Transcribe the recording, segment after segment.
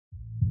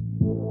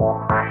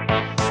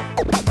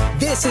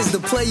This is the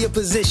Player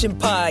Position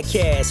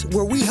Podcast,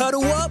 where we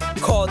huddle up,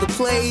 call the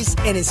plays,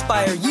 and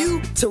inspire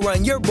you to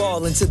run your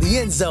ball into the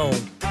end zone.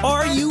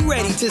 Are you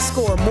ready to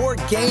score more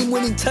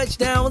game-winning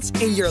touchdowns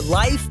in your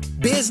life,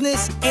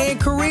 business,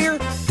 and career?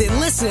 Then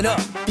listen up,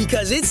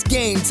 because it's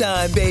game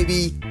time,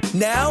 baby.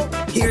 Now,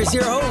 here's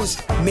your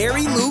host,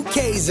 Mary Lou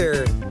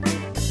Kaiser.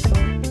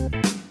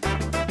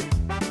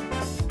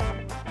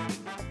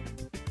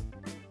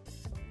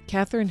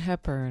 Katharine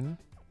Hepburn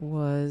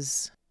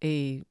was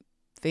a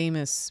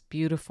famous,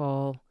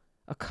 beautiful,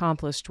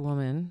 accomplished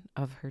woman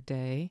of her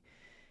day.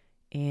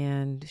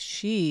 And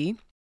she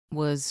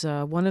was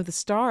one of the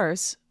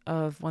stars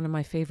of one of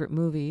my favorite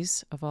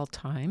movies of all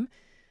time,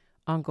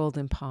 On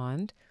Golden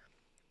Pond.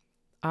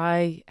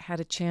 I had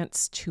a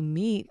chance to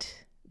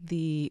meet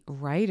the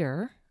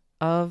writer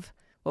of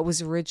what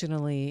was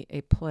originally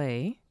a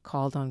play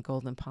called On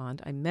Golden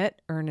Pond. I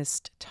met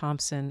Ernest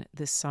Thompson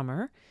this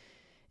summer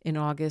in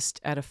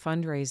August at a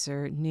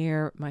fundraiser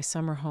near my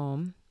summer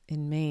home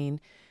in Maine,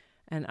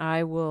 and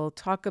I will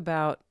talk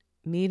about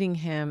meeting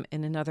him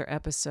in another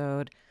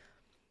episode.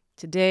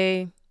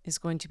 Today is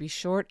going to be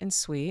short and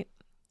sweet,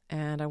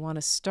 and I want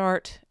to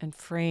start and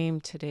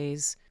frame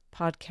today's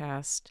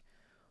podcast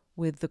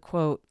with the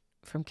quote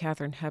from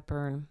Katharine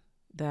Hepburn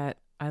that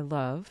I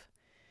love.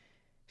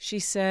 She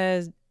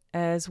said,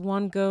 "As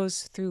one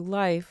goes through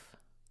life,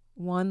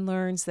 one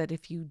learns that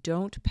if you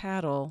don't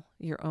paddle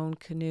your own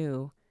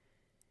canoe,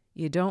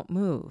 you don't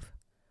move."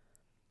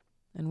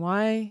 And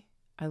why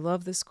I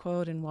love this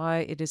quote and why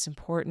it is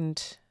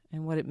important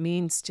and what it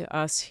means to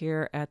us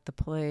here at the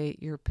Play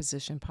Your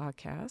Position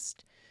podcast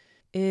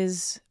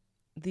is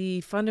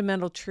the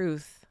fundamental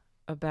truth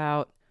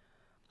about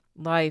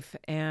life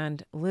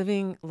and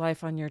living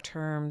life on your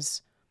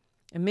terms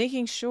and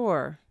making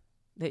sure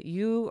that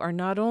you are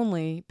not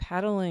only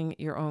paddling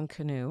your own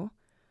canoe,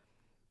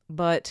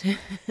 but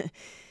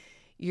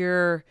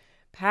you're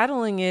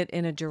paddling it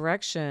in a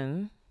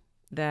direction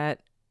that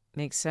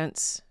makes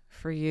sense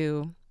for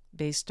you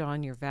based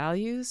on your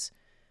values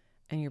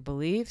and your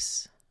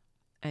beliefs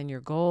and your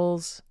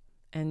goals,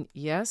 and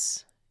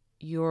yes,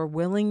 your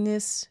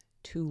willingness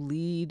to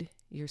lead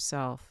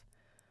yourself.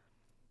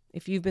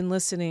 If you've been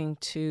listening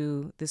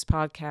to this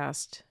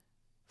podcast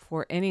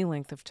for any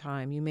length of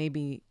time, you may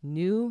be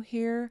new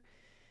here,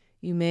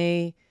 you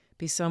may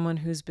be someone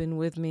who's been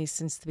with me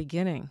since the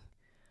beginning.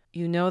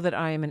 You know that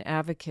I am an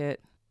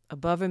advocate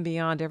above and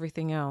beyond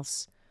everything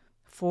else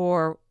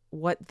for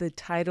what the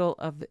title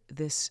of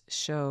this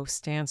show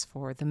stands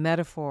for, the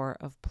metaphor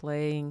of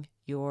playing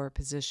your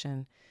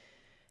position.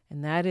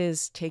 And that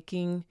is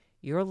taking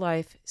your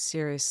life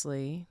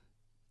seriously,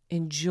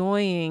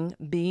 enjoying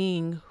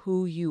being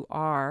who you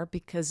are,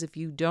 because if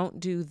you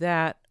don't do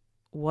that,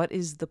 what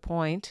is the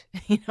point?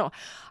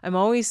 I'm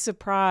always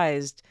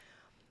surprised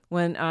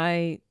when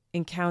I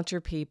encounter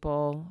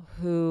people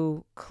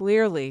who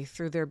clearly,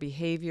 through their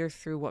behavior,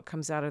 through what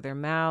comes out of their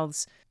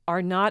mouths,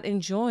 are not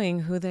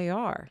enjoying who they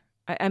are.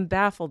 I'm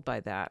baffled by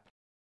that.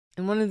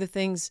 And one of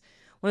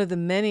the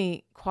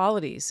many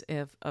qualities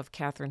of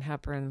Katharine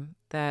Hepburn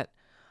that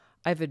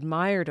I've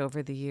admired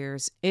over the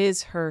years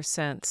is her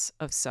sense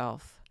of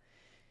self.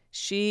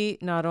 She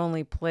not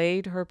only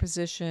played her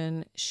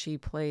position, she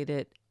played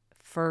it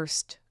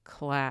first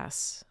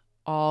class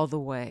all the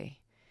way.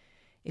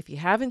 If you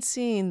haven't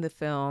seen the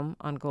film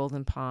On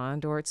Golden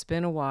Pond, or it's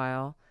been a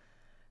while,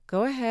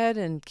 go ahead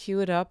and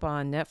queue it up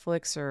on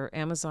Netflix or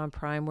Amazon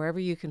Prime, wherever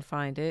you can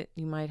find it.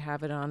 You might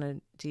have it on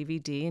a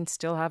DVD and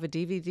still have a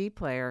DVD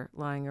player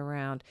lying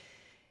around.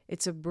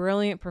 It's a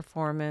brilliant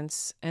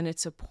performance, and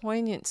it's a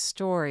poignant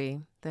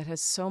story that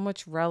has so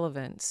much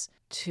relevance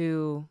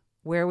to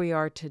where we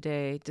are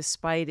today,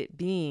 despite it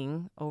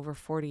being over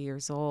 40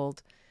 years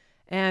old.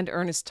 And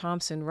Ernest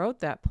Thompson wrote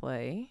that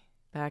play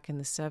back in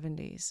the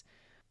 70s.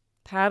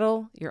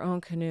 Paddle your own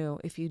canoe.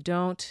 If you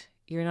don't,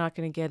 you're not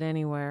going to get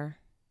anywhere.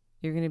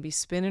 You're going to be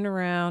spinning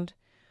around,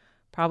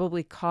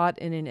 probably caught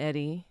in an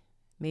eddy,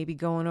 maybe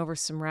going over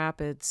some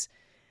rapids.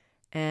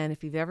 And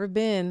if you've ever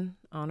been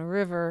on a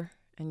river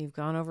and you've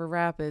gone over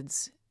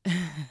rapids,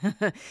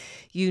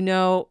 you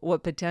know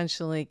what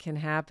potentially can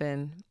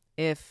happen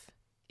if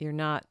you're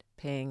not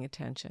paying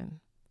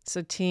attention.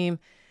 So team,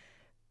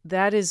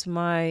 that is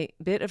my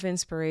bit of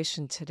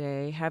inspiration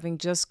today, having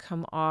just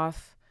come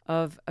off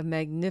of a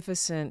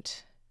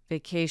magnificent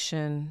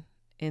vacation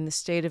in the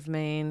state of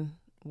Maine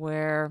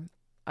where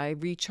I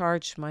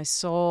recharge my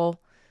soul,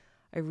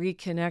 I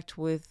reconnect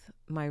with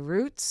my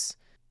roots,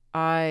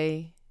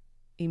 I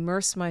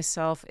immerse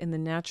myself in the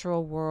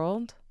natural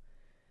world,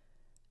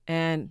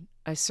 and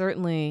I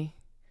certainly,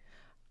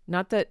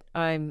 not that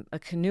I'm a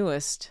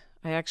canoeist,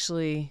 I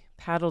actually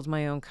paddled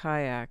my own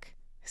kayak.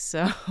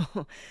 So,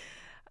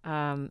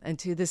 and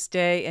to this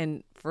day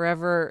and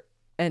forever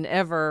and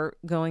ever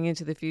going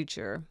into the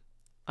future,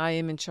 I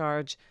am in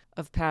charge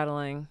of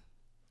paddling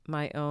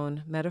my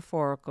own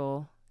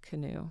metaphorical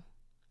canoe,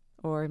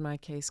 or in my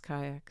case,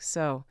 kayak.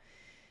 So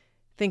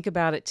think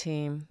about it,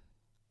 team.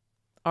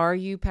 Are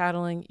you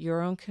paddling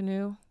your own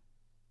canoe?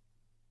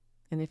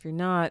 And if you're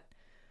not,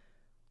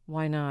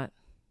 Why not?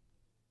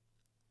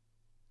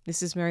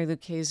 This is Mary Lou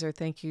Kaiser.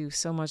 Thank you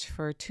so much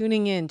for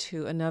tuning in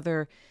to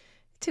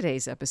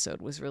today's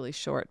episode was really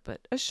short,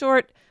 but a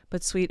short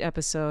but sweet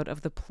episode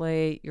of the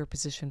Play Your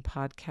Position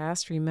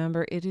podcast.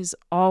 Remember, it is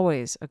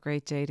always a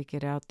great day to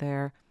get out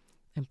there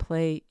and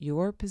play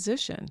your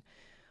position.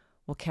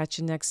 We'll catch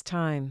you next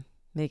time.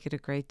 Make it a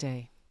great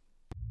day.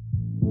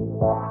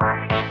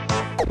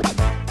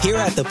 Here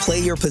at the Play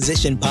Your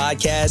Position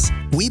podcast,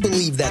 we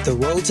believe that the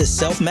road to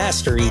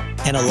self-mastery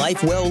and a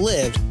life well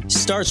lived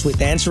starts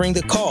with answering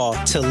the call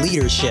to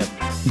leadership.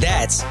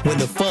 That's when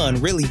the fun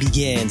really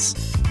begins.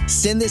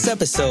 Send this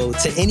episode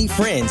to any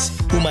friends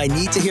who might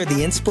need to hear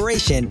the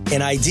inspiration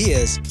and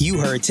ideas you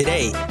heard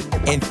today.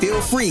 And feel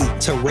free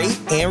to rate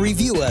and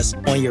review us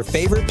on your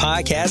favorite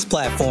podcast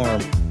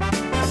platform.